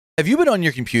Have you been on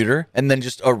your computer and then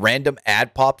just a random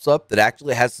ad pops up that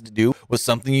actually has to do with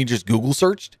something you just Google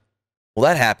searched? Well,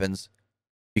 that happens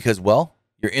because, well,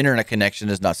 your internet connection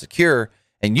is not secure,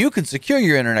 and you can secure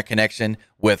your internet connection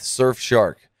with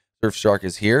Surfshark. Surfshark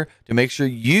is here to make sure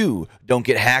you don't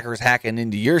get hackers hacking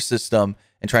into your system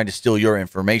and trying to steal your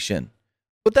information.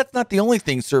 But that's not the only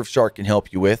thing Surfshark can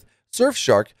help you with.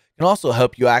 Surfshark can also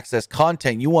help you access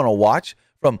content you want to watch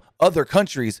from other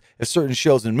countries if certain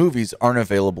shows and movies aren't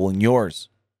available in yours.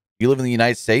 You live in the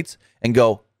United States and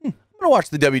go, I'm going to watch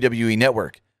the WWE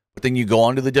Network. But then you go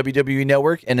onto the WWE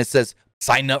Network and it says,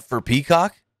 sign up for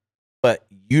Peacock, but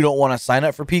you don't want to sign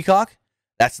up for Peacock?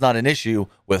 That's not an issue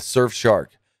with Surfshark.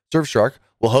 Surfshark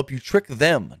will help you trick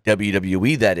them,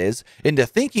 WWE that is, into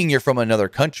thinking you're from another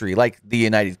country like the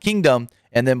United Kingdom,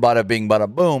 and then bada bing, bada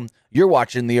boom, you're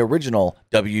watching the original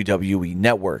WWE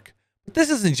Network. But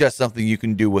this isn't just something you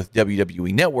can do with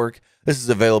WWE Network. This is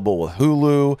available with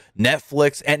Hulu,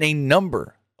 Netflix, and a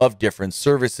number of different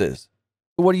services.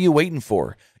 So what are you waiting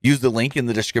for? Use the link in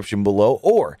the description below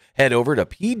or head over to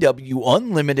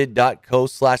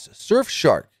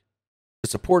pwunlimited.co/surfshark to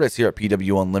support us here at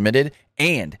PW Unlimited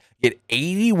and get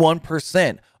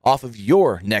 81% off of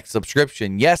your next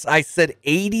subscription. Yes, I said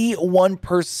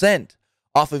 81%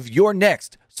 off of your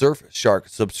next Surfshark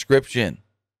subscription.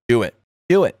 Do it.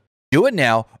 Do it. Do it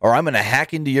now, or I'm going to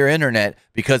hack into your internet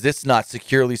because it's not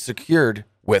securely secured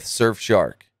with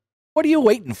Surfshark. What are you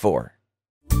waiting for?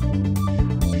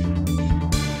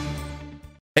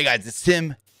 Hey guys, it's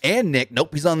Tim and Nick.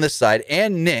 Nope, he's on this side.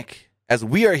 And Nick, as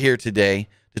we are here today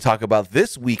to talk about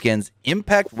this weekend's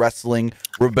Impact Wrestling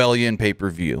Rebellion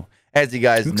pay-per-view. As you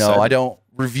guys know, I don't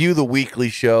review the weekly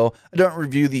show. I don't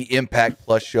review the Impact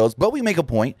Plus shows, but we make a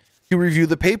point to review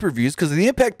the pay-per-views because the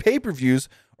Impact pay-per-views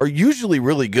are usually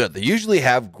really good. They usually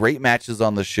have great matches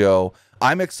on the show.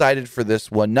 I'm excited for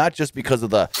this one, not just because of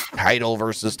the title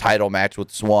versus title match with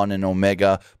Swan and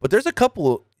Omega, but there's a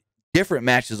couple of different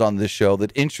matches on this show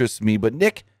that interest me. But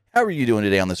Nick, how are you doing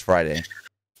today on this Friday?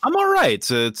 I'm all right.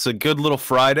 It's a good little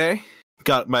Friday.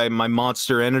 Got my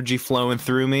monster energy flowing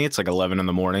through me. It's like 11 in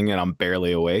the morning and I'm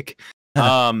barely awake.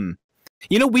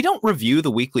 You know, we don't review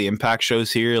the weekly Impact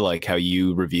shows here like how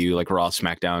you review like Raw,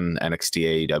 SmackDown,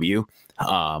 NXT, AEW.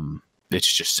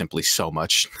 It's just simply so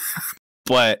much.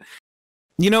 But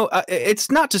you know,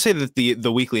 it's not to say that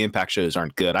the weekly Impact shows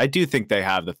aren't good. I do think they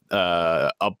have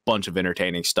a bunch of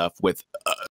entertaining stuff with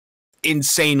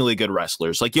insanely good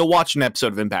wrestlers. Like you'll watch an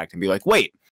episode of Impact and be like,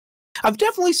 wait, I've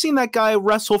definitely seen that guy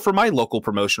wrestle for my local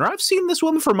promotion, or I've seen this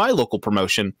woman for my local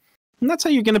promotion. And that's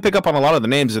how you're going to pick up on a lot of the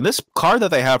names. And this card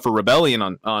that they have for Rebellion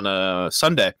on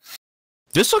Sunday,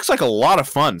 this looks like a lot of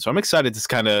fun. So I'm excited to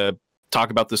kind of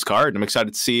talk about this card. I'm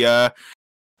excited to see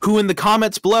who in the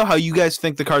comments below, how you guys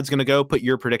think the card's going to go. Put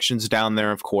your predictions down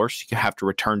there, of course. You have to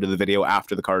return to the video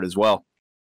after the card as well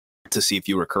to see if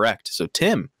you were correct. So,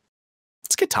 Tim,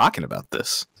 let's get talking about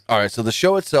this. All right, so the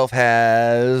show itself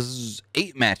has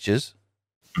 8 matches.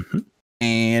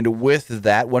 And with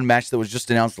that, one match that was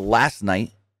just announced last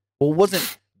night, well, it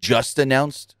wasn't just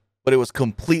announced, but it was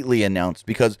completely announced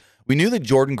because we knew that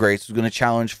Jordan Grace was going to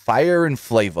challenge Fire and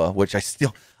Flava, which I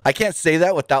can't say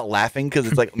that without laughing because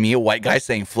it's like me, a white guy,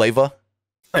 saying Flava.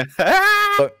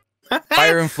 But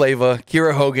Fire and Flava,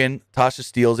 Kiera Hogan, Tasha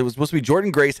Steelz. It was supposed to be Jordan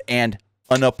Grace and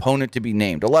an opponent to be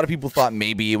named. A lot of people thought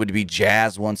maybe it would be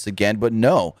Jazz once again, but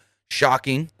no.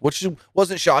 Shocking, which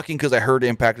wasn't shocking because I heard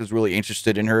Impact was really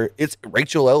interested in her. It's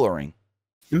Rachel Ellering.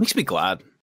 It makes me glad.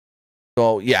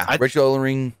 So, yeah, Rachel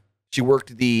Ellering, she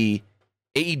worked the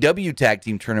AEW Tag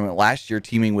Team Tournament last year,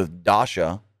 teaming with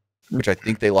Dasha, which I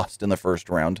think they lost in the first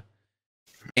round.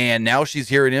 And now she's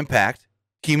here at Impact,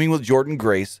 teaming with Jordan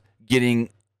Grace, getting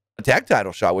a tag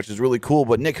title shot, which is really cool.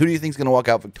 But, Nick, who do you think is going to walk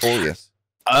out victorious?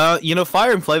 You know,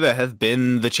 Fire and Flava have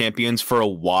been the champions for a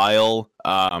while.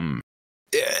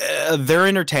 They're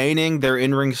entertaining. Their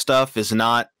in-ring stuff is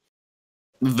not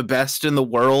the best in the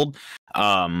world.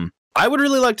 I would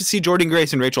really like to see Jordan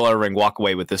Grace and Rachel Ellering walk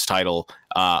away with this title,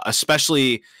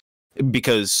 especially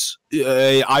because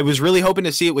I was really hoping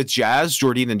to see it with Jazz,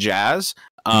 Jordine and Jazz.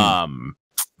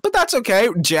 But that's okay.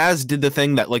 Jazz did the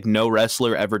thing that like no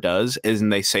wrestler ever does, is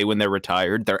and they say when they're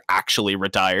retired, they're actually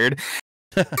retired,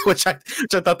 which I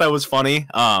thought that was funny.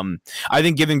 I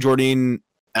think giving Jordine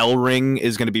Ellering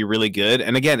is going to be really good.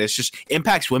 And again, it's just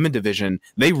Impact's women division.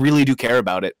 They really do care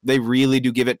about it. They really do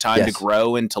give it time to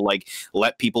grow and to like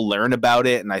let people learn about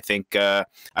it. And I think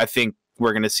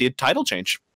we're going to see a title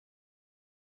change.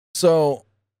 So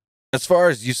as far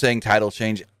as you saying title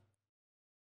change,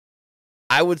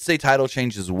 I would say title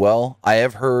change as well. I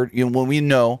have heard, you know, when we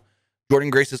know Jordan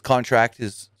Grace's contract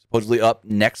is supposedly up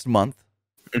next month.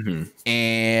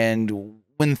 And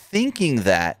when thinking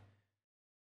that,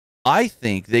 I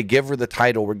think they give her the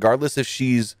title regardless if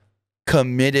she's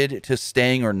committed to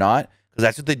staying or not, because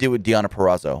that's what they did with Deonna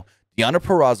Purrazzo. Deonna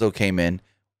Purrazzo came in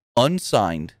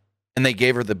unsigned, and they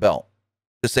gave her the belt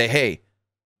to say, hey,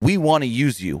 we want to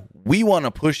use you. We want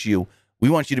to push you. We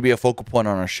want you to be a focal point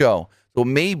on our show. So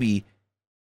maybe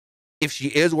if she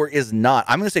is or is not,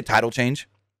 I'm going to say title change,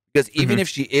 because even if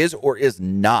she is or is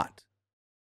not,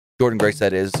 Jordan Grace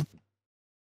that is,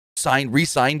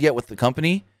 re-signed yet with the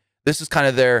company, this is kind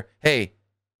of their, hey,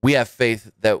 we have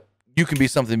faith that you can be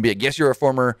something big. Yes, you're a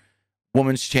former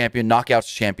women's champion,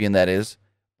 knockouts champion, that is,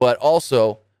 but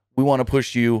also we want to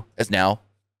push you as now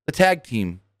the tag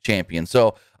team champion.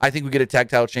 So I think we get a tag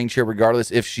title change here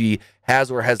regardless if she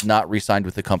has or has not re-signed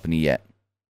with the company yet.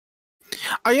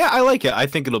 Yeah, I like it. I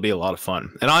think it'll be a lot of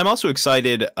fun. And I'm also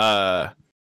excited. I'm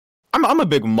a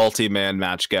big multi-man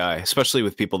match guy, especially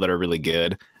with people that are really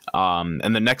good.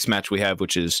 And the next match we have,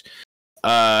 which is who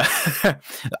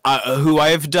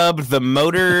I've dubbed the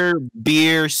Motor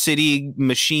Beer City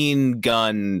Machine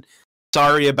Gun.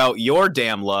 Sorry about your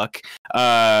damn luck.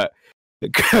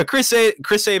 Chris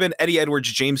Sabin, Eddie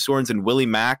Edwards, James Sorens, and Willie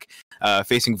Mack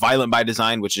facing Violent by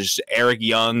Design, which is Eric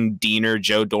Young, Diener,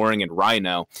 Joe Doring, and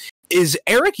Rhino. Is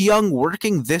Eric Young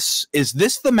working this? Is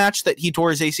this the match that he tore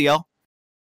his ACL?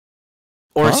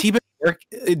 Or has he been?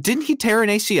 Didn't he tear an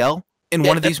ACL in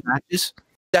one of these matches?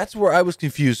 That's where I was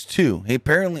confused too. He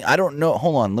apparently, I don't know.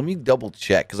 Hold on, let me double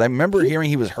check because I remember hearing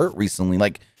he was hurt recently.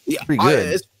 Like, pretty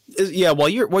good. Yeah, while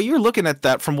you're looking at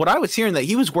that, from what I was hearing, that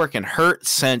he was working hurt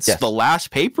since the last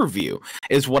pay-per-view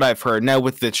is what I've heard. Now,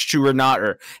 if it's true or not,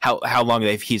 or how long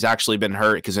he's actually been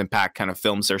hurt, because Impact kind of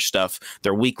films their stuff,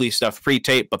 their weekly stuff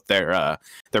pre-tape, but their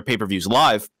pay-per-views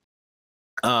live.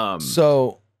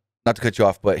 So, not to cut you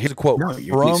off, but here's a quote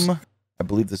from, I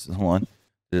believe this is, hold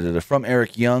on, from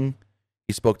Eric Young.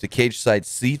 He spoke to Cage Side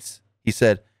Seats. He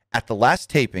said, at the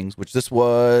last tapings, which this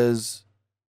was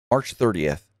March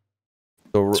 30th,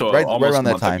 so right around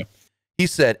that time, he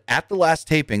said, at the last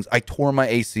tapings, I tore my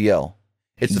ACL.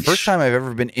 It's the first time I've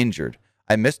ever been injured.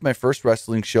 I missed my first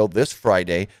wrestling show this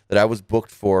Friday that I was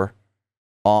booked on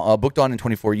in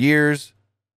 24 years.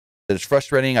 That it's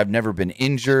frustrating. I've never been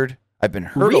injured. I've been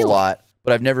hurt a lot,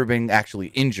 but I've never been actually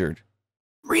injured.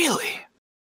 Really?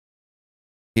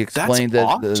 He explained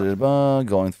that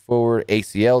going forward,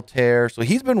 ACL tear. So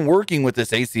he's been working with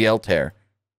this ACL tear.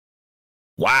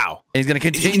 Wow. And he's going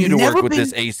to continue to work with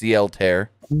this ACL tear.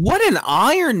 What an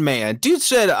Iron Man. Dude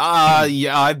said,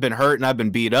 yeah, I've been hurt and I've been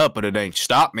beat up, but it ain't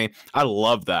stopped me. I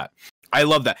love that. I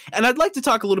love that. And I'd like to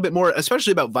talk a little bit more,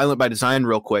 especially about Violent by Design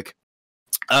real quick.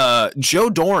 Joe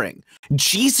Doring.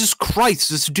 Jesus Christ,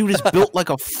 this dude is built like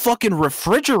a fucking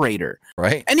refrigerator.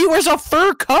 Right. And he wears a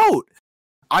fur coat.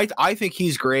 I think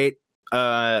he's great.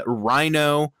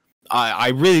 Rhino. I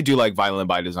really do like Violent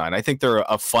by Design. I think they're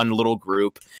a fun little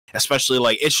group, especially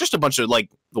like it's just a bunch of like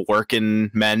the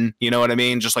working men, you know what I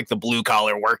mean? Just like the blue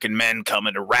collar working men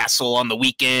coming to wrestle on the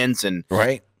weekends and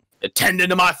attending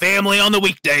to my family on the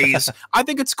weekdays. I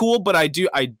think it's cool, but I do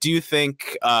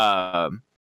think I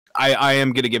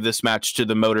am going to give this match to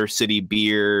the Motor City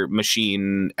Beer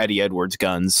Machine Eddie Edwards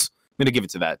Guns. I'm going to give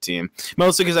it to that team.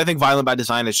 Mostly because I think Violent by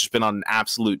Design has just been on an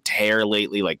absolute tear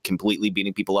lately, like completely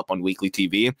beating people up on weekly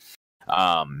TV.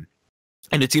 And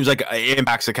it seems like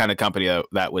Impact's the kind of company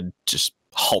that would just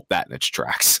halt that in its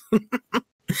tracks.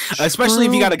 Especially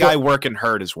if you got a guy working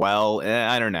hurt as well.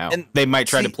 I don't know. And they might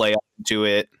try to play up to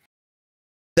it.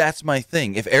 That's my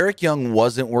thing. If Eric Young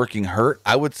wasn't working hurt,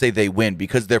 I would say they win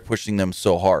because they're pushing them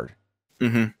so hard.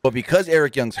 But because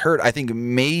Eric Young's hurt, I think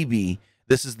maybe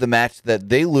this is the match that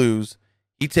they lose.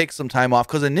 He takes some time off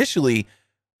because initially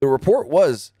the report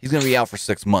was he's going to be out for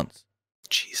 6 months.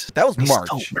 Jesus, that was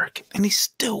March. And he's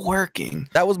still working.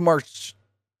 That was March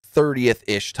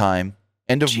 30th-ish time,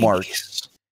 end of March.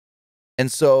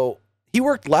 And so he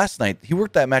worked last night. He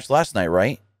worked that match last night,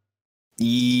 right?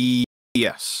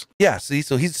 Yes. Yeah, see,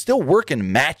 so he's still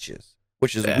working matches,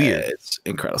 which is weird. It's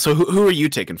incredible. So who are you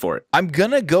taking for it? I'm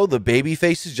going to go the baby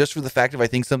faces just for the fact of I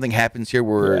think something happens here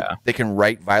where they can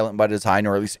write Violent by Design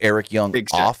or at least Eric Young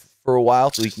off for a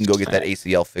while so he can go get that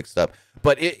ACL fixed up.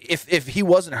 But if he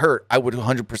wasn't hurt, I would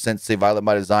 100% say Violent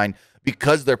by Design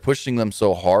because they're pushing them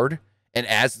so hard and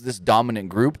as this dominant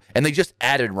group, and they just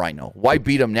added Rhino. Why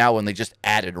beat them now when they just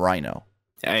added Rhino?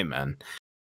 Amen.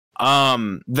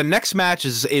 The next match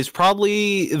is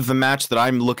probably the match that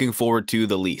I'm looking forward to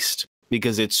the least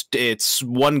because it's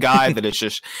one guy that it's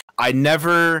just I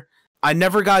never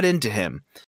got into him,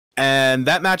 and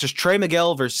that match is Trey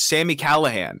Miguel versus Sami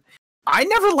Callihan. I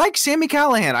never liked Sami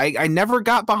Callihan. I never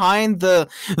got behind the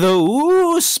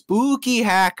ooh spooky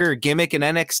hacker gimmick in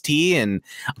NXT, and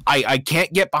I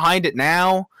can't get behind it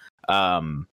now.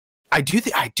 I do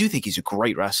think he's a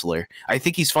great wrestler. I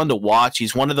think he's fun to watch.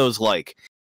 He's one of those like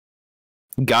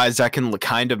guys that can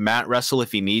kind of mat wrestle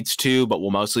if he needs to, but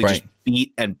will mostly just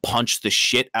beat and punch the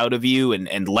shit out of you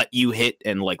and let you hit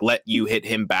and like let you hit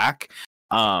him back.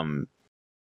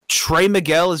 Trey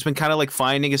Miguel has been kind of like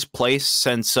finding his place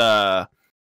since his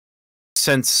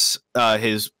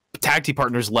tag team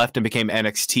partners left and became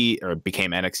MSK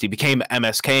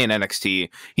in NXT.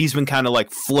 He's been kind of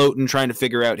like floating, trying to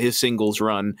figure out his singles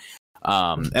run.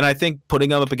 And I think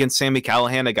putting him up against Sami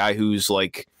Callihan, a guy who's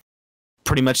like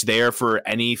pretty much there for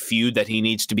any feud that he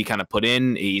needs to be kind of put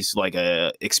in. He's like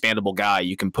a expandable guy.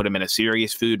 You can put him in a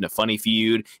serious feud, in a funny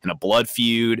feud, in a blood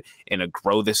feud, in a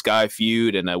grow this guy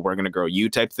feud, and a we're going to grow you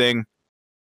type thing.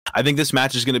 I think this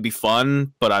match is going to be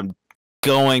fun, but I'm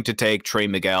going to take Trey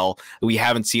Miguel. We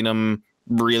haven't seen him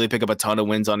really pick up a ton of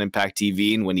wins on Impact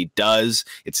TV, and when he does,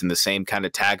 it's in the same kind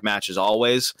of tag match as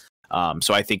always.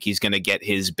 So I think he's going to get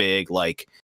his big, like,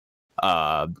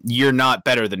 you're not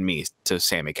better than me to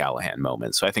Sami Callihan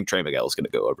moment. So I think Trey Miguel is going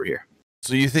to go over here.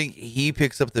 So you think he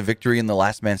picks up the victory in the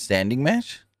last man standing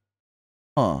match?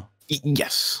 Huh.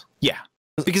 Yes. Yeah.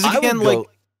 Because again, like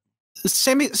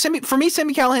Sami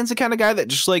Callihan's the kind of guy that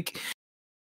just like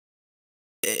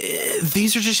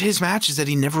these are just his matches that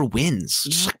he never wins.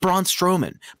 Just like Braun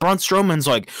Strowman. Braun Strowman's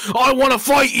like, I want to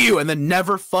fight you, and then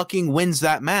never fucking wins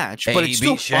that match. Hey, but it's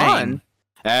still fun.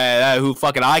 Who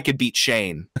fucking I could beat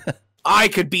Shane. I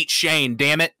could beat Shane,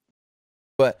 damn it.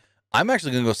 But I'm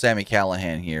actually going to go Sami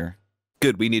Callihan here.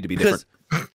 Good, we need to be different.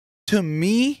 To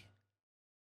me,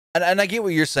 and I get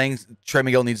what you're saying, Trey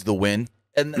Miguel needs the win.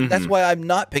 And that's why I'm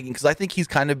not picking, because I think he's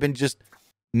kind of been just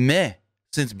meh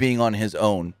since being on his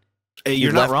own. Hey,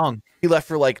 you're not wrong. He left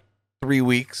for like 3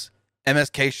 weeks.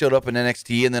 MSK showed up in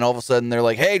NXT, and then all of a sudden they're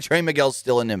like, hey, Trey Miguel's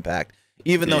still in Impact.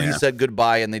 Even though he said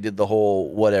goodbye and they did the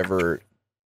whole whatever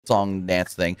song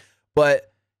dance thing.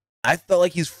 But I felt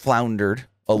like he's floundered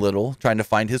a little, trying to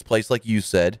find his place, like you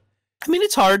said. I mean,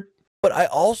 it's hard. But I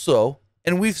also,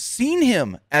 and we've seen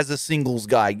him as a singles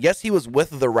guy. Yes, he was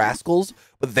with the Rascals,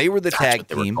 but they were the tag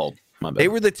team. They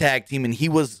were the tag team, and he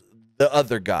was the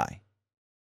other guy.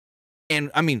 And,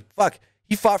 I mean, fuck,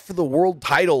 he fought for the world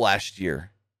title last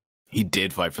year. He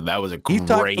did fight for that. Was a great match.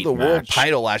 He fought for the world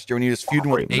title last year when he was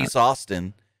feuding with Ace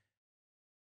Austin.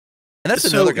 And that's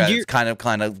another guy that's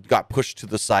kind of got pushed to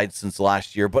the side since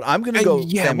last year. But I'm going to go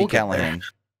Sami Callihan.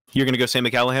 You're going to go Sami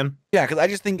Callihan? Yeah, because I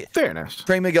just think fairness.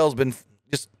 Trey Miguel's been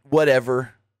just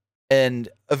whatever. And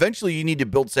eventually you need to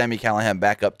build Sami Callihan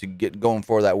back up to get going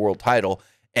for that world title.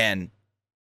 And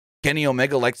Kenny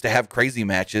Omega likes to have crazy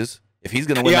matches. If he's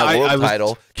going to win that world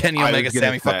title, Kenny Omega,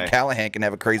 Sami fucking Callihan can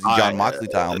have a crazy John Moxley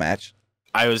style match.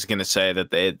 I was going to say that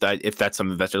if that's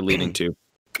something that they're leading to,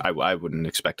 I wouldn't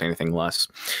expect anything less.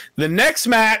 The next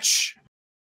match.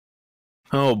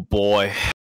 Oh boy.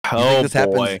 This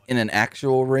happens in an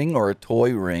actual ring or a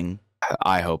toy ring?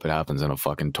 I hope it happens in a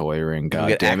fucking toy ring.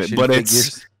 God damn it. But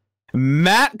it's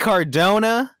Matt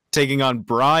Cardona taking on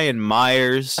Brian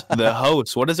Myers, the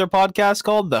host. What is their podcast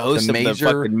called? The host of the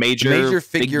fucking major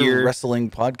figure wrestling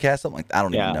podcast. Something like that. I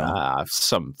don't even know.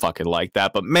 Some fucking like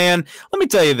that. But man, let me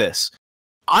tell you this.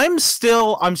 I'm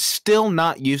still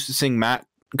not used to seeing Matt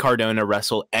Cardona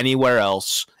wrestle anywhere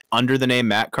else under the name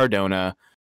Matt Cardona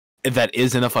that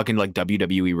is in a fucking like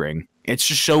WWE ring. It's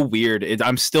just so weird.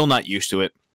 I'm still not used to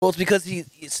it. Well, it's because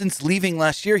since leaving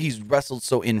last year, he's wrestled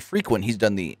so infrequent. He's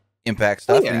done the Impact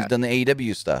stuff and he's done the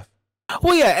AEW stuff.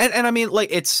 Well, yeah, and I mean, like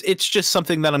it's just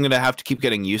something that I'm gonna have to keep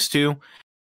getting used to.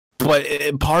 But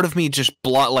part of me just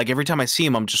like every time I see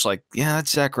him, I'm just like, yeah,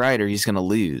 that's Zack Ryder. He's gonna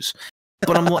lose.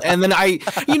 But and then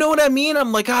you know what I mean?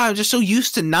 I'm like, I'm just so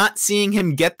used to not seeing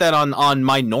him get that on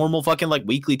my normal fucking like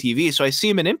weekly TV. So I see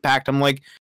him in Impact. I'm like,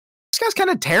 this guy's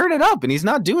kind of tearing it up, and he's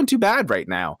not doing too bad right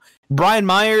now. Brian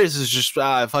Myers is just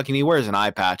fucking. He wears an eye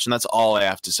patch, and that's all I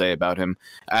have to say about him.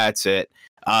 That's it.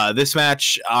 This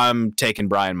match, I'm taking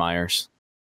Brian Myers.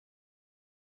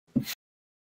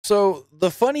 So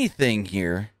the funny thing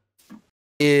here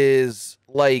is,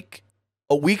 like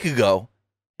a week ago,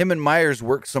 him and Myers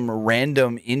worked some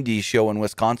random indie show in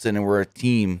Wisconsin and were a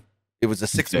team. It was a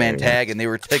 6-man tag, and they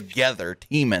were together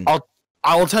teaming.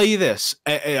 I'll tell you this,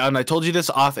 and I told you this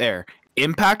off air.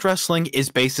 Impact Wrestling is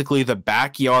basically the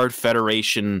backyard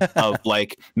federation of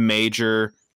like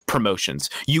major promotions.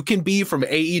 You can be from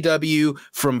AEW,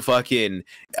 from fucking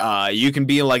you can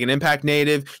be like an Impact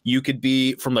native, you could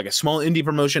be from like a small indie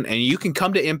promotion, and you can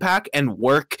come to Impact and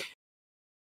work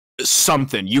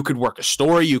something. You could work a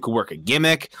story, you could work a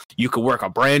gimmick, you could work a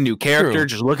brand new character. True.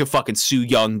 Just look at fucking Su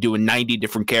Yung doing 90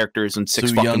 different characters in 6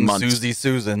 Su fucking Yung, months. Susie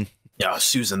Susan. Yeah,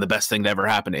 Susan, the best thing to ever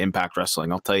happen to Impact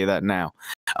Wrestling. I'll tell you that now.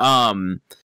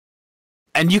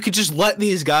 And you could just let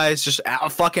these guys just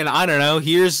fucking, I don't know,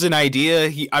 here's an idea.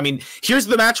 Here's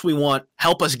the match we want.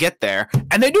 Help us get there.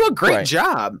 And they do a great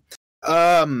job.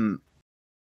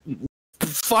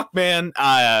 Fuck, man.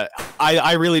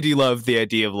 I really do love the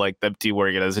idea of like them two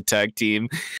working as a tag team.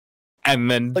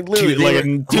 And then like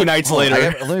two nights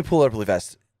later. Let me pull it up really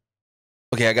fast.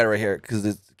 Okay, I got it right here because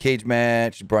it's cage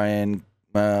match.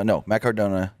 Matt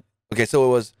Cardona. Okay, so it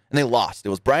was, and they lost. It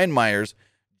was Brian Myers,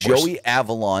 Joey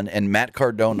Avalon, and Matt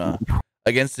Cardona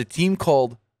against a team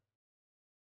called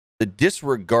the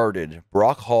Disregarded,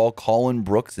 Brock Hall, Colin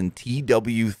Brooks, and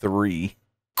TW3.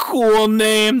 Cool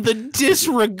name, the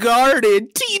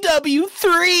Disregarded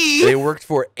TW3. They worked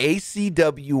for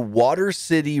ACW Water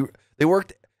City. It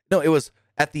was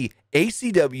at the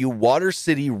ACW Water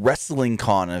City Wrestling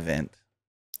Con event.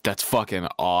 That's fucking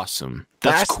awesome.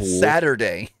 That's last cool.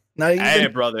 Saturday. Not even, hey,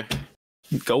 brother.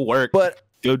 Go work. But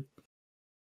good.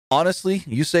 Honestly,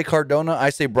 you say Cardona,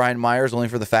 I say Brian Myers, only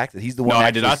for the fact that he's the one. No,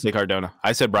 I did not say Cardona.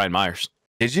 I said Brian Myers.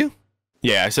 Did you?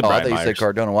 Yeah, I said Brian Myers. I thought you said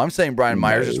Cardona. Well, I'm saying Brian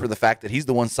Myers just for the fact that he's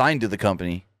the one signed to the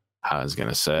company. I was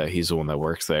gonna say he's the one that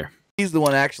works there. He's the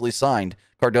one actually signed.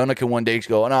 Cardona can one day just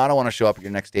go, no, I don't want to show up at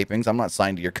your next tapings. I'm not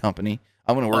signed to your company.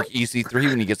 I'm going to work EC3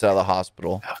 when he gets out of the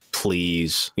hospital.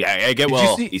 Please. Yeah, I get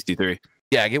well, EC3.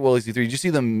 Yeah, I get well, EC3. Did you see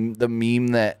the meme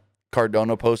that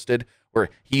Cardona posted where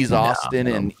he's Austin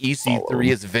and EC3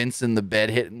 is Vince in the bed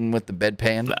hitting with the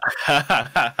bedpan?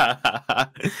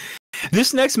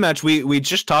 This next match, we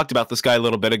just talked about this guy a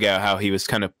little bit ago, how he was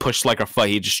kind of pushed like a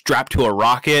he just strapped to a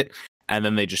rocket, and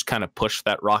then they just kind of pushed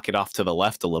that rocket off to the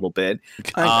left a little bit.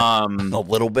 A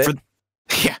little bit?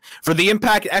 For the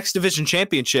Impact X Division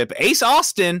Championship, Ace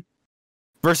Austin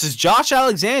versus Josh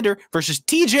Alexander versus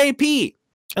TJP.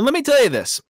 And let me tell you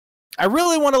this. I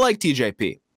really want to like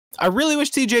TJP. I really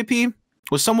wish TJP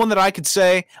was someone that I could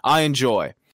say I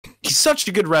enjoy. He's such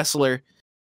a good wrestler.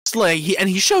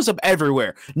 He shows up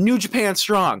everywhere. New Japan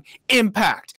Strong,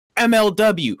 Impact,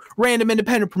 MLW, random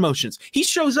independent promotions. He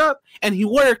shows up and he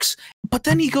works, but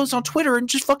then he goes on Twitter and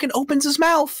just fucking opens his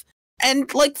mouth.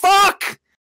 And like, fuck!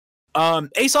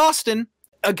 Ace Austin,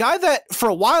 a guy that for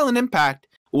a while in Impact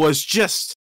was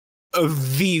just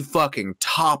the fucking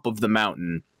top of the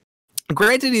mountain.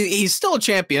 Granted, he's still a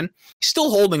champion. He's still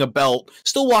holding a belt,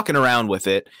 still walking around with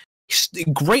it. He's a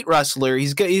great wrestler.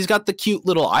 He's got the cute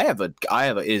little I have a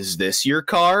is this your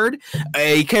card?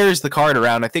 He carries the card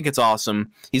around. I think it's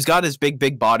awesome. He's got his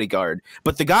big bodyguard.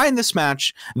 But the guy in this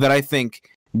match that I think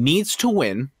needs to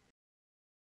win,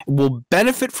 will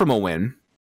benefit from a win.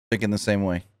 Thinking the same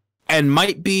way. And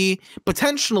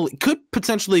could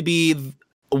potentially be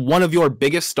one of your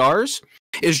biggest stars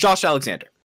is Josh Alexander.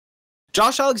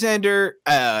 Josh Alexander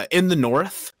in the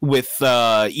North with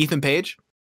Ethan Page.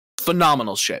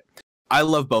 Phenomenal shit. I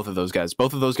love both of those guys.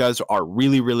 Both of those guys are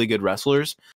really, really good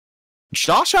wrestlers.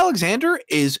 Josh Alexander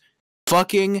is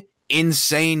fucking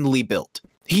insanely built.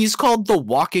 He's called the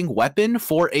walking weapon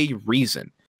for a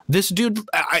reason. This dude,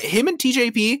 him and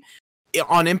TJP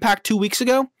on Impact 2 weeks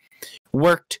ago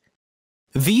worked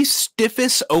the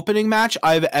stiffest opening match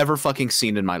I've ever fucking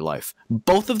seen in my life.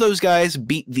 Both of those guys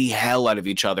beat the hell out of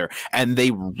each other, and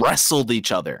they wrestled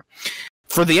each other.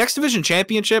 For the X Division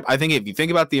Championship, I think if you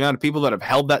think about the amount of people that have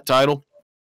held that title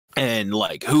and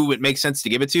like who it makes sense to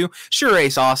give it to, sure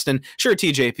Ace Austin, sure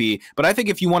TJP, but I think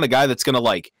if you want a guy that's gonna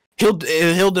like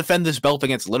he'll defend this belt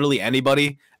against literally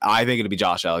anybody, I think it'll be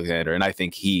Josh Alexander, and I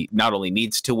think he not only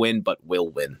needs to win but will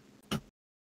win.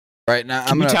 Right now,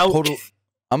 I'm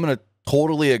gonna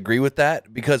totally agree with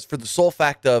that, because for the sole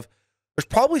fact of there's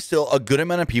probably still a good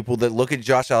amount of people that look at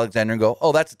Josh Alexander and go,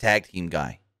 "Oh, that's a tag team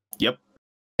guy." Yep.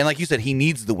 And like you said, he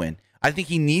needs the win. I think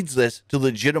he needs this to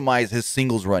legitimize his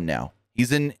singles run now.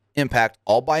 He's in Impact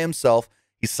all by himself.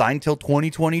 He's signed till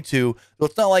 2022. So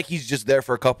it's not like he's just there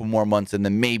for a couple more months and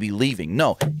then maybe leaving.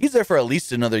 No, he's there for at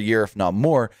least another year, if not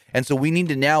more. And so we need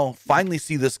to now finally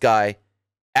see this guy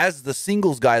as the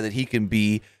singles guy that he can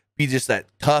be just that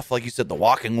tough, like you said, the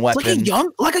walking weapon.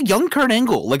 Like a young Kurt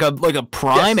Angle, like a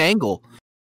prime Angle.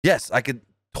 Yes, I could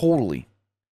totally.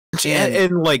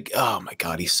 And like, oh my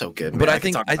god, he's so good. But I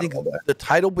think the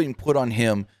title being put on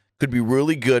him could be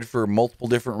really good for multiple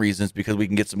different reasons, because we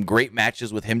can get some great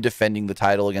matches with him defending the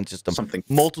title against just a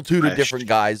multitude of different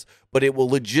guys. But it will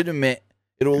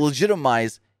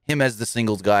legitimize him as the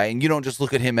singles guy, and you don't just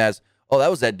look at him as, oh,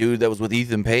 that was that dude that was with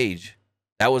Ethan Page.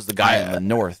 That was the guy in the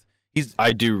North.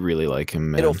 I do really like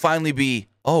him, man. It'll finally be,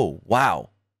 oh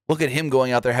wow, look at him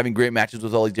going out there having great matches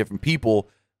with all these different people,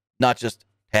 not just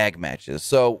tag matches.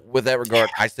 So with that regard,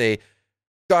 I say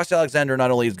Josh Alexander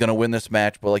not only is going to win this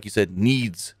match, but like you said,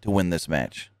 needs to win this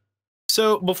match.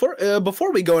 So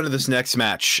before we go into this next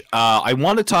match, I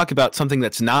want to talk about something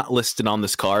that's not listed on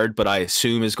this card, but I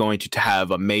assume is going to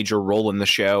have a major role in the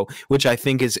show, which I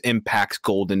think is Impact's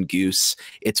Golden Goose.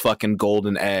 It's fucking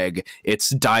Golden Egg. It's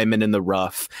Diamond in the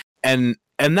Rough, and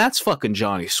that's fucking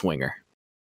Johnny Swinger.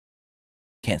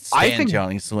 Can't stand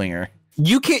Johnny Swinger.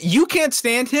 You can't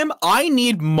stand him. I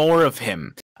need more of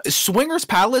him. Swinger's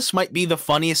Palace might be the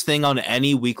funniest thing on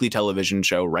any weekly television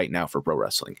show right now for pro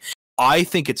wrestling. I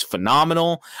think it's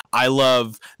phenomenal. I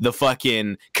love the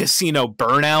fucking casino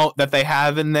burnout that they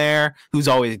have in there, who's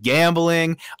always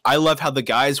gambling. I love how the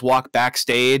guys walk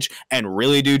backstage and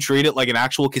really do treat it like an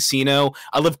actual casino.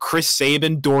 I love Chris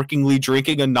Sabin dorkingly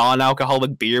drinking a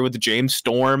non-alcoholic beer with James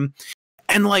Storm.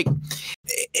 And like,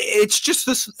 it's just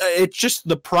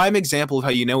the prime example of how,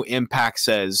 you know, Impact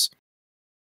says,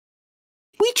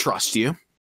 we trust you.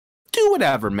 Do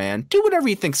whatever, man. Do whatever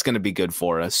you think's going to be good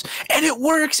for us. And it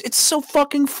works. It's so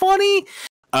fucking funny.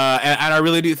 And I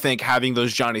really do think having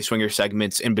those Johnny Swinger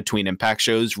segments in between Impact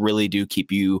shows really do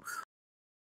keep you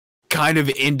kind of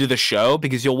into the show,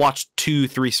 because you'll watch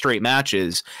 2-3 straight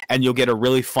matches and you'll get a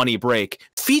really funny break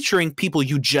featuring people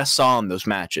you just saw in those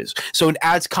matches. So it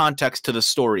adds context to the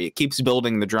story. It keeps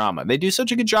building the drama. They do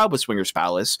such a good job with Swingers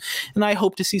Palace, and I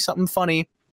hope to see something funny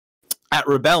at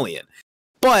Rebellion.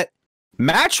 But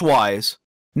match-wise,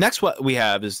 next what we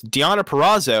have is Deonna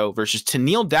Purrazzo versus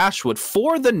Tenille Dashwood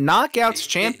for the Knockouts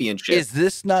Championship. Is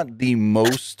this not the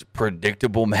most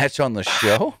predictable match on the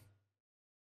show?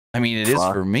 I mean, it is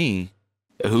for me.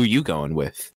 Who you going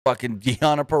with? Fucking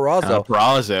Deonna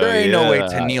Purrazzo. There ain't no way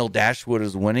Tenille Dashwood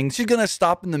is winning. She's going to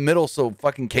stop in the middle so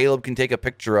fucking Caleb can take a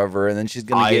picture of her, and then she's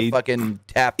going to get fucking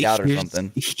tapped out or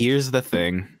something. Here's the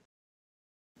thing.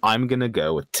 I'm going to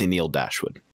go with Tenille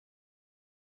Dashwood.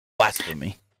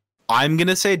 Blasphemy. I'm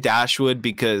gonna say Dashwood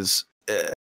because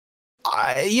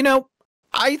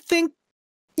I think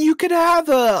you could have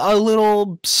a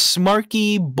little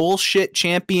smarky bullshit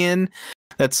champion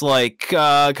that's like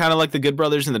kind of like the Good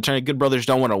Brothers, and the Good Brothers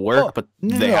don't want to work, but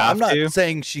they have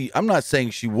to. I'm not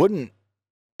saying she wouldn't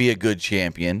be a good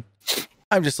champion.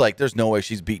 I'm just like, there's no way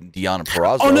she's beating Deonna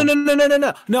Purrazzo.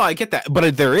 Oh no! I get that,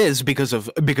 but there is because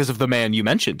of the man you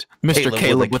mentioned, Mr.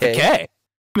 Caleb with a K.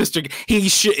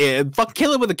 Fuck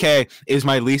Caleb with a K is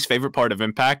my least favorite part of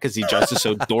Impact because he just is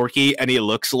so dorky and he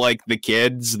looks like the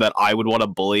kids that I would want to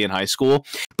bully in high school.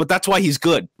 But that's why he's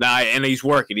good and he's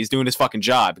working. He's doing his fucking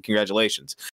job.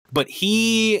 Congratulations. But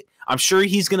I'm sure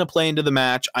he's gonna play into the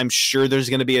match. I'm sure there's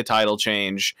gonna be a title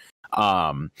change.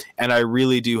 And I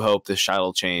really do hope this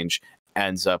title change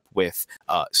ends up with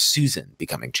Susan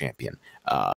becoming champion.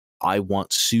 I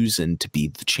want Susan to be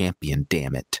the champion.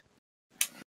 Damn it.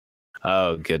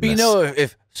 Oh, goodness. But you know,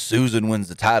 if Susan wins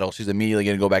the title, she's immediately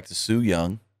going to go back to Su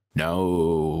Yung.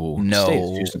 No.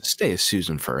 Stay as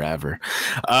Susan forever.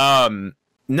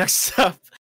 Next up,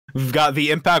 we've got the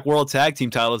Impact World Tag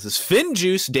Team titles. Is Finn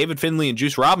Juice, David Finlay, and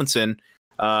Juice Robinson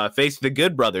face the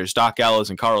Good Brothers, Doc Gallows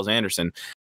and Carl Anderson.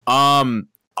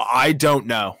 I don't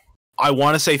know. I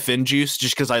want to say Finn Juice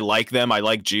just because I like them. I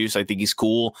like Juice. I think he's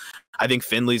cool. I think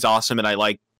Finley's awesome, and I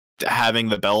like having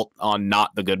the belt on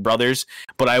not the Good Brothers,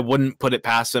 but I wouldn't put it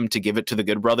past them to give it to the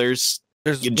Good Brothers.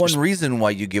 There's one reason why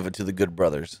you give it to the Good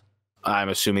Brothers. I'm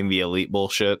assuming the elite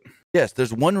bullshit. Yes,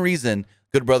 there's one reason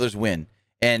Good Brothers win.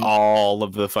 And all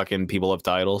of the fucking people have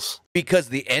titles. Because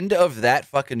the end of that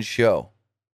fucking show,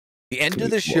 the end of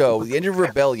the show, the end of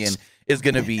Rebellion is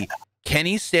going to be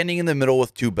Kenny standing in the middle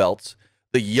with 2 belts,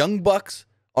 the Young Bucks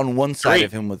on one side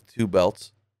of him with 2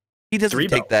 belts. He doesn't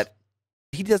take that.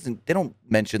 He doesn't. They don't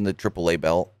mention the AAA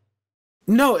belt.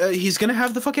 No, he's gonna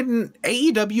have the fucking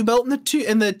AEW belt and the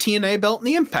TNA belt and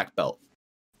the Impact belt.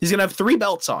 He's gonna have 3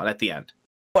 belts on at the end.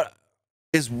 But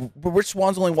Rich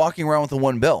Swan's only walking around with the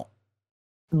 1 belt?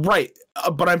 Right,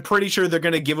 but I'm pretty sure they're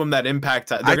gonna give him that Impact.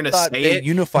 They're gonna say it.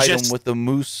 Unified him with the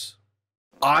Moose.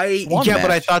 Match. But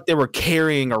I thought they were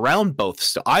carrying around both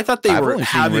still. I thought they were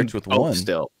having Rich with both 1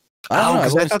 still. I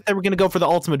thought they were going to go for the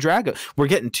Ultimate Dragon. We're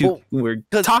getting too. We're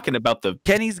talking about the.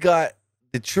 Kenny's got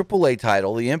the AAA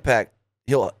title, the Impact.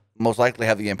 He'll most likely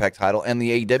have the Impact title and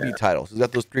the AEW title. So he's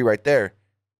got those 3 right there.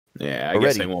 Yeah, I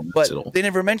guess they won't. But they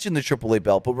never mentioned the AAA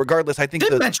belt. But regardless, I think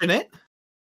they mention it.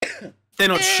 They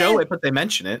don't show it, but they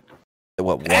mention it.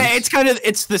 What? Once?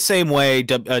 It's the same way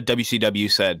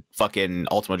WCW said. Fucking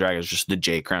Ultimate Dragon is just the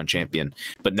J Crown champion,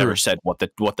 but never said what the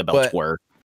belts were.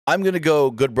 I'm gonna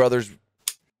go Good Brothers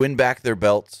win back their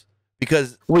belts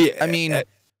because I mean,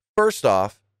 first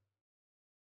off,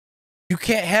 You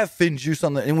can't have Finn Juice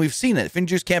on the, and we've seen it. Finn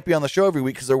Juice can't be on the show every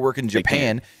week because they're working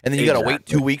Japan, and then you got to wait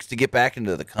 2 weeks to get back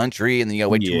into the country, and then you got to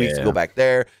wait 2 weeks to go back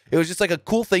there. It was just like a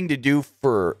cool thing to do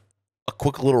for a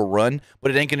quick little run, but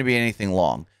it ain't going to be anything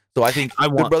long. So I think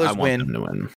Good Brothers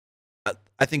win.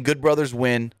 I think Good Brothers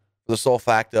win for the sole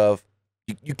fact of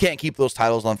you can't keep those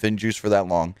titles on Finn Juice for that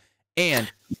long. And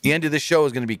the end of this show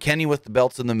is going to be Kenny with the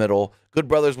belts in the middle, Good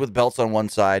Brothers with belts on one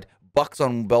side, Bucks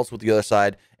on belts with the other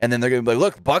side, and then they're going to be like,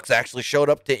 look, Bucks actually showed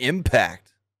up to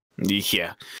Impact.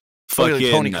 Yeah.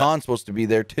 Fucking Tony Khan's supposed to be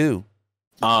there too.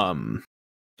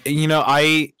 You know,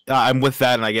 I'm with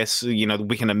that, and I guess, you know,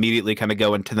 we can immediately kind of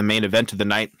go into the main event of the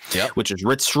night, which is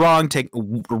Rich Swann taking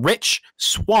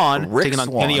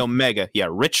on Kenny Omega. Yeah,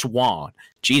 Rich Swann.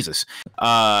 Jesus.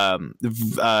 So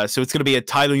it's going to be a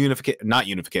title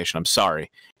unification. I'm sorry.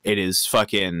 It is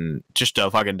fucking just a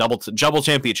fucking double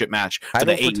championship match for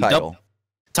the AEW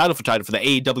title for the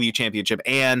AEW championship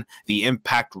and the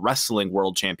Impact Wrestling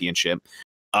World Championship.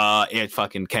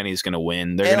 Fucking Kenny's gonna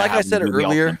win. They're gonna, like I said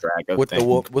earlier, with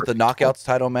the Knockouts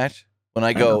title match. When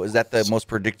I go, is that the most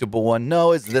predictable one?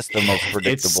 No, is this the most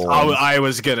predictable one? I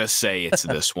was gonna say it's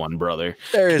this one, brother.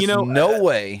 There is no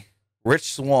way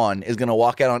Rich Swann is gonna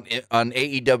walk out on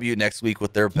AEW next week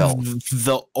with their belt.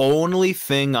 The only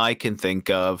thing I can think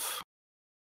of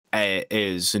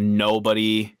is no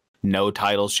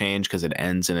titles change because it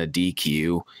ends in a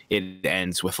DQ. It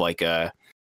ends with like a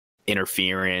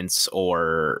interference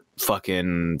or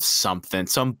fucking something,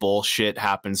 some bullshit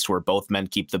happens to where both men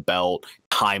keep the belt,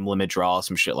 time limit draw,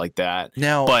 some shit like that.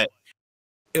 Now, but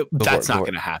that's not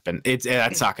going to happen.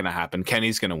 That's not going to happen.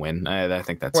 Kenny's going to win. I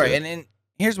think that's right. And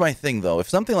here's my thing though: if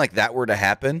something like that were to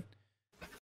happen,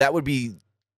 that would be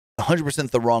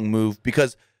 100% the wrong move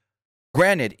because,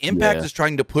 granted, Impact is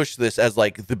trying to push this as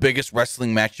like the biggest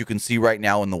wrestling match you can see right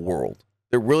now in the world.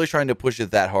 They're really trying to push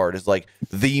it that hard. It's like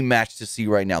the match to see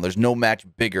right now. There's no match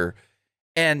bigger.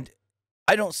 And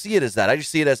I don't see it as that. I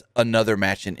just see it as another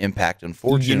match in Impact,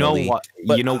 unfortunately.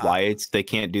 You know why they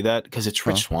can't do that? Because it's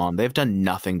Rich Swann. They've done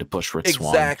nothing to push Rich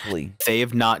Swann. Exactly. They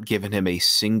have not given him a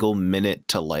single minute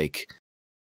to like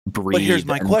breathe. But here's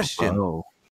my question.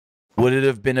 Would it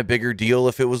have been a bigger deal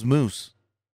if it was Moose?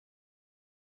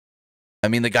 I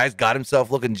mean, the guy's got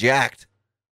himself looking jacked.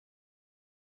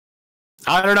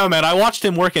 I don't know, man. I watched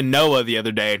him work in Noah the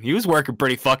other day, and he was working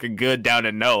pretty fucking good down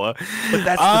in Noah. But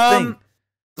that's the thing.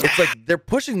 It's like they're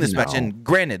pushing this match, and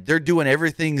granted, they're doing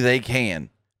everything they can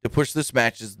to push this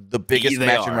match as the biggest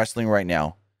match in wrestling right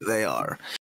now. They are.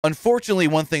 Unfortunately,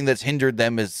 one thing that's hindered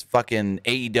them is fucking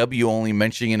AEW only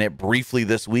mentioning it briefly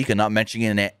this week and not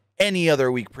mentioning it any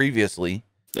other week previously.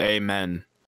 Amen.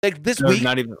 Like this week,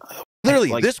 not even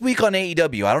literally this week on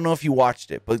AEW. I don't know if you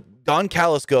watched it, but Don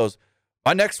Callis goes,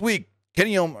 "My next week,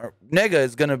 Kenny Omega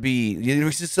is going to be, you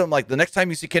see something like the next time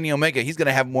you see Kenny Omega, he's going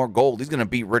to have more gold. He's going to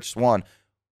beat Rich Swann."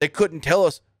 They couldn't tell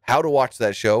us how to watch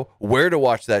that show, where to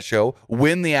watch that show,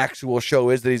 when the actual show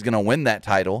is that he's going to win that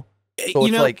title. So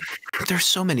it's like, there's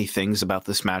so many things about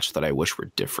this match that I wish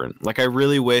were different. Like, I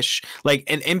really wish, like,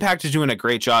 and Impact is doing a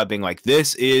great job being like,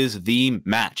 this is the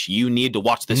match. You need to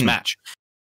watch this match.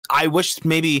 I wish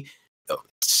maybe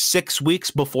 6 weeks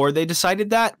before they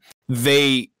decided that,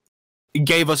 they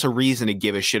gave us a reason to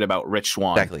give a shit about Rich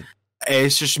Swann. Exactly.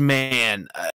 It's just, man.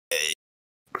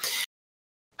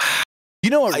 You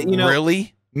know what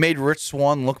really made Rich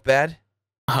Swann look bad?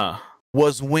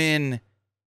 Was when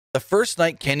the first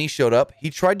night Kenny showed up,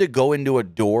 he tried to go into a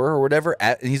door or whatever,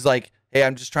 and he's like, "Hey,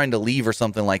 I'm just trying to leave," or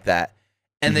something like that.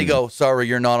 And they go, "Sorry,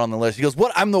 you're not on the list." He goes,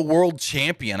 "What? I'm the world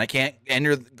champion. I can't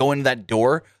go into that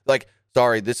door." Like,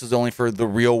 "Sorry, this is only for the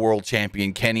real world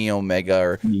champion, Kenny Omega,"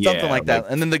 or something like that.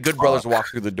 And then the Good Brothers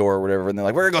walk through the door or whatever, and they're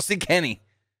like, "We're going to go see Kenny."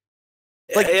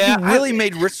 Like, he really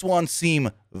made Rich Swann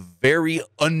seem very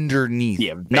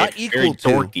underneath, not equal to.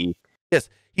 Dorky. Yes,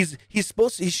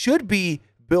 he should be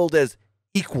billed as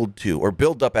equal to, or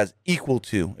build up as equal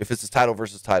to, if it's a title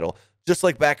versus title. Just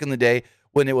like back in the day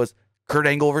when it was Kurt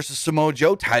Angle versus Samoa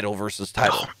Joe, title versus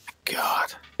title. Oh my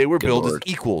God. They were billed as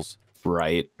equals.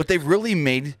 Right. But they've really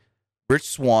made Rich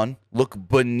Swann look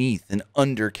beneath and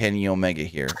under Kenny Omega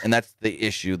here. And that's the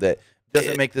issue that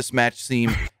doesn't make this match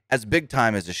seem as big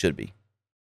time as it should be.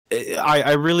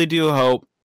 I really do hope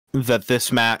that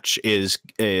this match is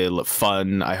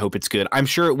fun. I hope it's good. I'm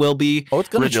sure it will be. Oh, it's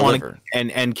going to deliver.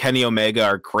 And Kenny Omega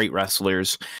are great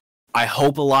wrestlers. I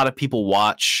hope a lot of people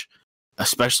watch,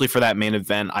 especially for that main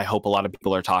event. I hope a lot of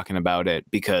people are talking about it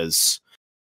because,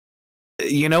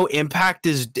 Impact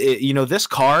is, this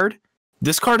card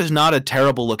is not a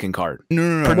terrible looking card.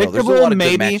 No. There's a lot of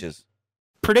good matches.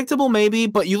 Predictable maybe,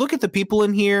 but you look at the people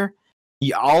in here,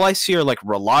 all I see are like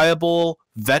reliable,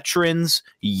 veterans,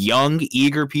 young,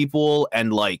 eager people,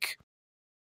 and like,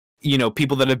 you know,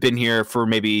 people that have been here for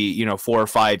maybe, you know, 4 or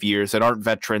 5 years that aren't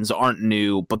veterans, aren't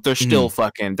new, but they're still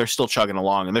they're still chugging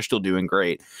along and they're still doing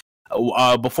great.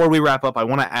 Before we wrap up, I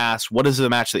want to ask, what is the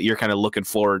match that you're kind of looking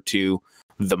forward to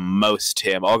the most,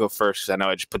 Tim? I'll go first because I know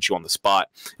I just put you on the spot.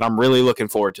 And I'm really looking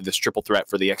forward to this triple threat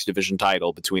for the X Division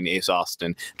title between Ace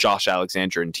Austin, Josh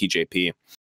Alexander, and TJP.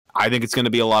 I think it's going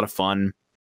to be a lot of fun.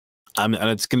 And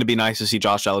it's going to be nice to see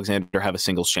Josh Alexander have a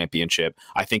singles championship.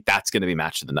 I think that's going to be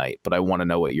match of the night, but I want to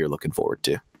know what you're looking forward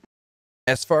to.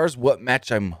 As far as what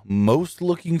match I'm most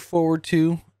looking forward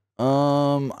to,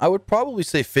 I would probably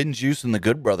say Finn Juice and the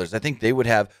Good Brothers. I think they would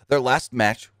have their last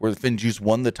match where Finn Juice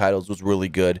won the titles was really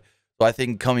good. So I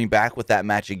think coming back with that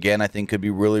match again, I think could be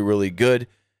really, really good.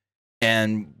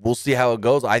 And we'll see how it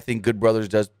goes. I think Good Brothers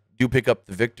do pick up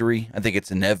the victory. I think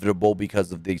it's inevitable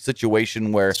because of the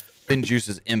situation where Finn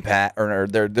Juice's Impact or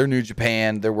they're New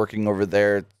Japan. They're working over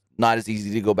there. It's not as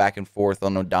easy to go back and forth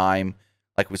on a dime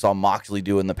like we saw Moxley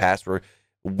do in the past, where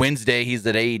Wednesday he's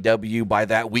at AEW, by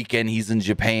that weekend he's in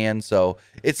Japan. So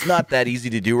it's not that easy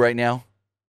to do right now.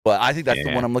 But I think that's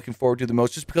the one I'm looking forward to the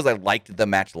most, just because I liked the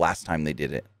match last time they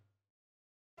did it.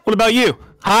 What about you?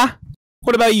 Huh?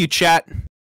 What about you, chat?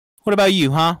 What about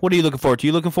you, huh? What are you looking forward to?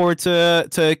 You looking forward to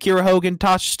Kira Hogan,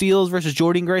 Tasha Steelz versus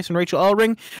Jordan Grace and Rachel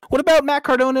Ellering? What about Matt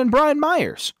Cardona and Brian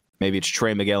Myers? Maybe it's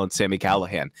Trey Miguel and Sami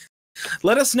Callihan.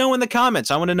 Let us know in the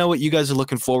comments. I want to know what you guys are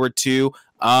looking forward to.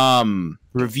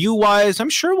 Review-wise,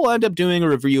 I'm sure we'll end up doing a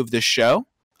review of this show.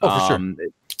 Oh, for sure.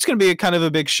 It's going to be a kind of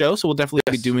a big show, so we'll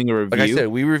definitely be doing a review. Like I said,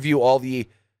 we review all the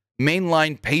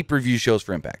mainline pay-per-view shows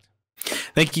for Impact.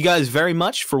 Thank you guys very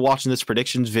much for watching this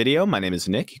predictions video. My name is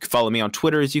Nick. You can follow me on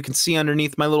Twitter, as you can see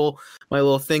underneath my little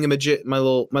thingamajig, my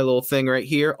little thing right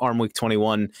here, Arm Week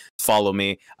 21. Follow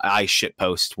me. I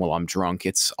shitpost while I'm drunk.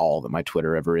 It's all that my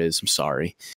Twitter ever is. I'm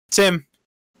sorry. Tim,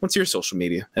 what's your social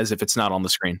media? As if it's not on the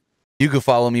screen. You can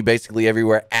follow me basically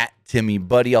everywhere at Timmy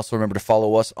Buddy. Also remember to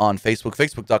follow us on Facebook,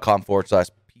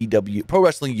 facebook.com/PW Pro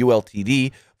Wrestling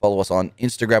ULTD. Follow us on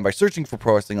Instagram by searching for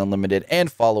Pro Wrestling Unlimited,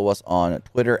 and follow us on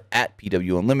Twitter at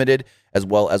PW Unlimited, as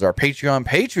well as our Patreon,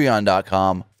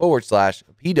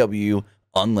 patreon.com/PW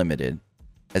Unlimited.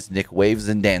 As Nick waves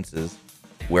and dances,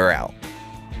 we're out.